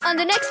on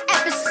the next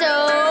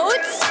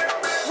episodes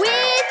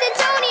with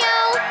Antonio.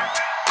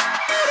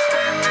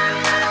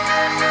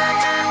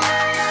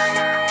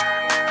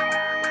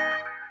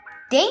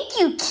 Thank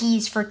you,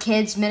 Keys for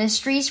Kids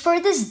Ministries, for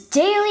this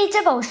daily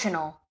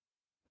devotional.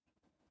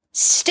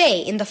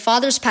 Stay in the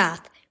Father's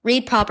path.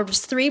 Read Proverbs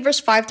 3, verse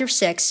 5 through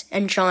 6,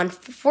 and John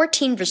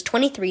 14, verse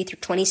 23 through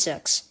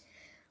 26.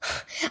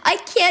 I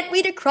can't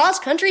wait to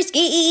cross-country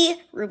ski,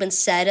 Reuben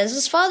said as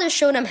his father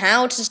showed him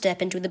how to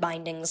step into the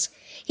bindings.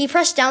 He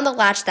pressed down the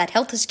latch that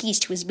held the skis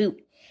to his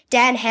boot.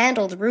 Dad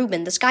handled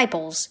Reuben the sky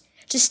poles.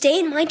 Just stay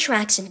in my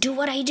tracks and do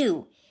what I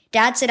do.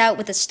 Dad set out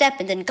with a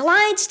step and then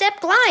glide, step,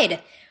 glide.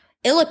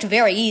 It looked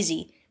very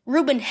easy.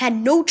 Reuben had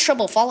no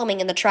trouble following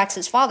in the tracks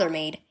his father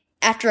made.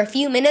 After a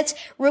few minutes,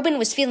 Reuben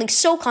was feeling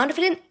so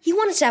confident he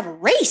wanted to have a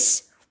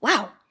race.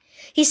 Wow.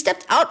 He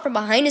stepped out from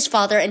behind his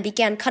father and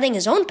began cutting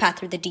his own path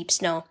through the deep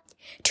snow.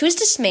 To his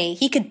dismay,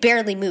 he could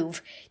barely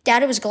move.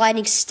 Dad was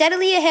gliding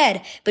steadily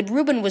ahead, but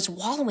Reuben was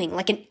wallowing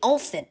like an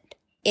elephant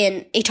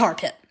in a tar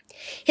pit.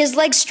 His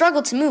legs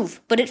struggled to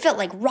move, but it felt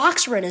like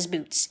rocks were in his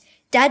boots.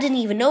 Dad didn't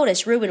even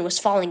notice Reuben was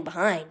falling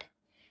behind.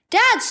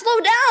 "Dad, slow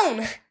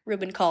down!"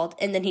 Reuben called,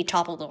 and then he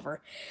toppled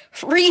over.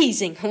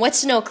 Freezing, wet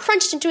snow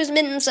crunched into his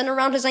mittens and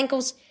around his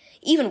ankles.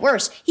 Even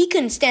worse, he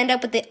couldn't stand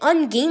up with the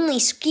ungainly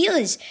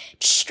skis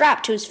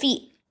strapped to his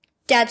feet.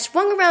 Dad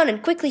swung around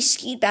and quickly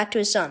skied back to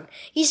his son.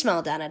 He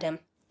smiled down at him.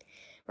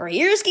 "We're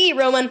here to ski,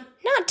 Reuben,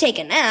 not take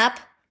a nap."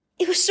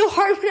 "It was so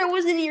hard when I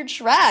wasn't in your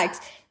tracks,"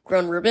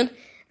 groaned Reuben.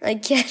 "I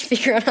can't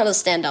figure out how to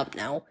stand up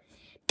now."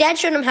 Dad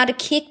showed him how to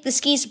kick the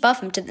skis above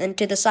him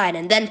to the side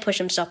and then push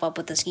himself up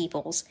with the ski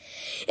poles.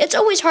 "It's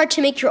always hard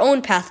to make your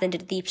own path into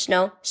the deep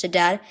snow," said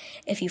Dad.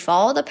 "If you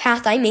follow the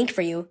path I make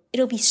for you,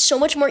 it'll be so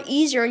much more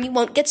easier and you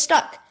won't get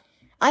stuck."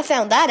 "I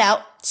found that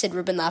out," said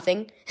Reuben,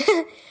 laughing.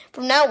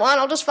 "From now on,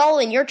 I'll just follow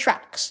in your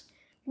tracks."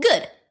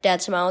 "Good,"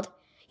 Dad smiled.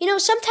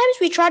 Sometimes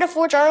we try to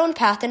forge our own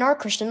path in our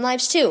Christian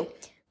lives too.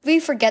 We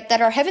forget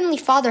that our Heavenly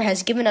Father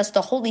has given us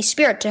the Holy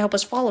Spirit to help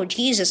us follow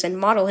Jesus and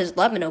model His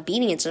love and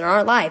obedience in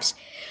our lives.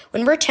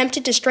 When we're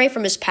tempted to stray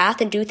from His path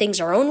and do things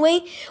our own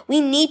way, we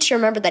need to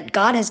remember that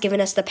God has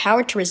given us the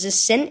power to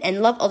resist sin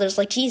and love others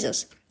like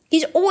Jesus.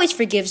 He always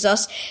forgives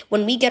us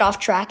when we get off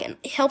track and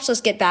helps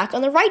us get back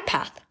on the right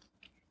path.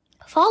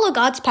 Follow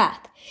God's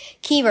path.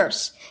 Key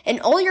verse, "In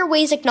all your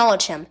ways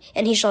acknowledge Him,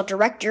 and He shall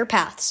direct your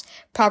paths."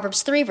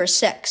 Proverbs 3, verse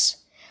 6.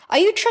 Are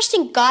you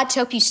trusting God to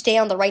help you stay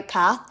on the right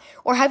path,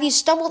 or have you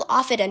stumbled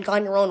off it and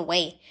gone your own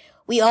way?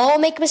 We all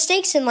make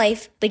mistakes in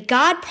life, but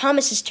God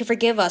promises to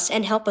forgive us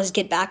and help us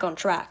get back on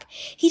track.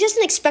 He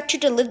doesn't expect you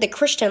to live the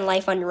Christian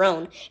life on your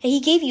own, and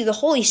He gave you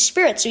the Holy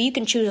Spirit so you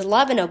can choose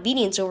love and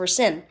obedience over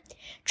sin.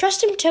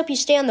 Trust Him to help you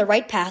stay on the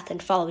right path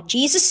and follow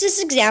Jesus'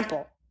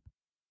 example.